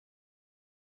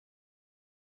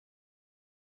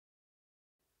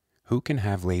Who can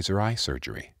have laser eye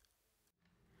surgery?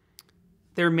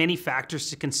 There are many factors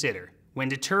to consider when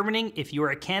determining if you are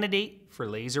a candidate for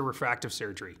laser refractive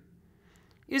surgery.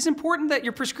 It is important that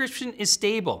your prescription is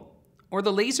stable, or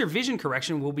the laser vision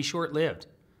correction will be short-lived,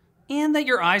 and that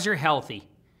your eyes are healthy.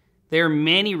 There are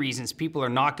many reasons people are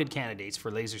not good candidates for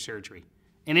laser surgery,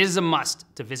 and it is a must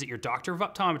to visit your doctor of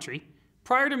optometry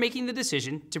prior to making the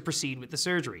decision to proceed with the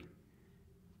surgery.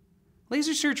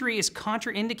 Laser surgery is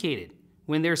contraindicated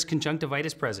when there's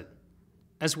conjunctivitis present,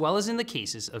 as well as in the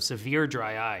cases of severe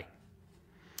dry eye.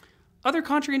 Other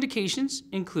contraindications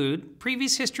include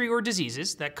previous history or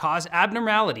diseases that cause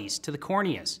abnormalities to the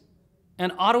corneas,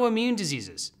 and autoimmune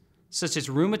diseases such as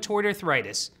rheumatoid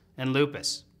arthritis and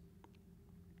lupus.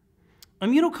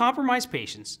 Immunocompromised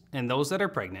patients and those that are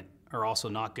pregnant are also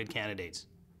not good candidates.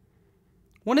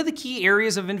 One of the key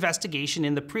areas of investigation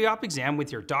in the pre-op exam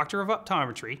with your doctor of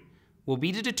optometry will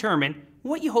be to determine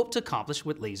what you hope to accomplish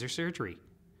with laser surgery.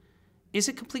 Is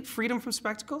it complete freedom from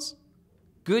spectacles,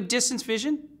 good distance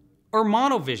vision, or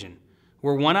monovision,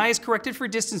 where one eye is corrected for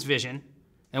distance vision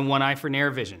and one eye for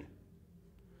near vision?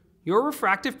 Your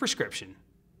refractive prescription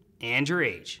and your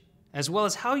age, as well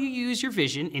as how you use your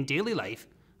vision in daily life,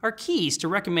 are keys to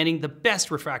recommending the best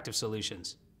refractive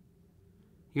solutions.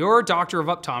 Your doctor of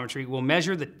optometry will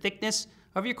measure the thickness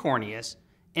of your corneas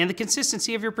and the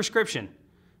consistency of your prescription,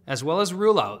 as well as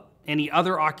rule out any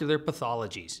other ocular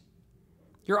pathologies.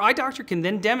 Your eye doctor can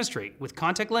then demonstrate with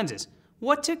contact lenses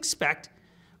what to expect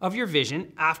of your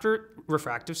vision after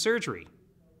refractive surgery.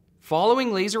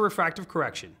 Following laser refractive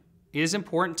correction, it is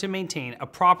important to maintain a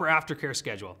proper aftercare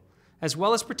schedule, as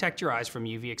well as protect your eyes from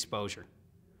UV exposure.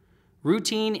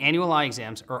 Routine annual eye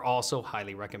exams are also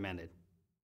highly recommended.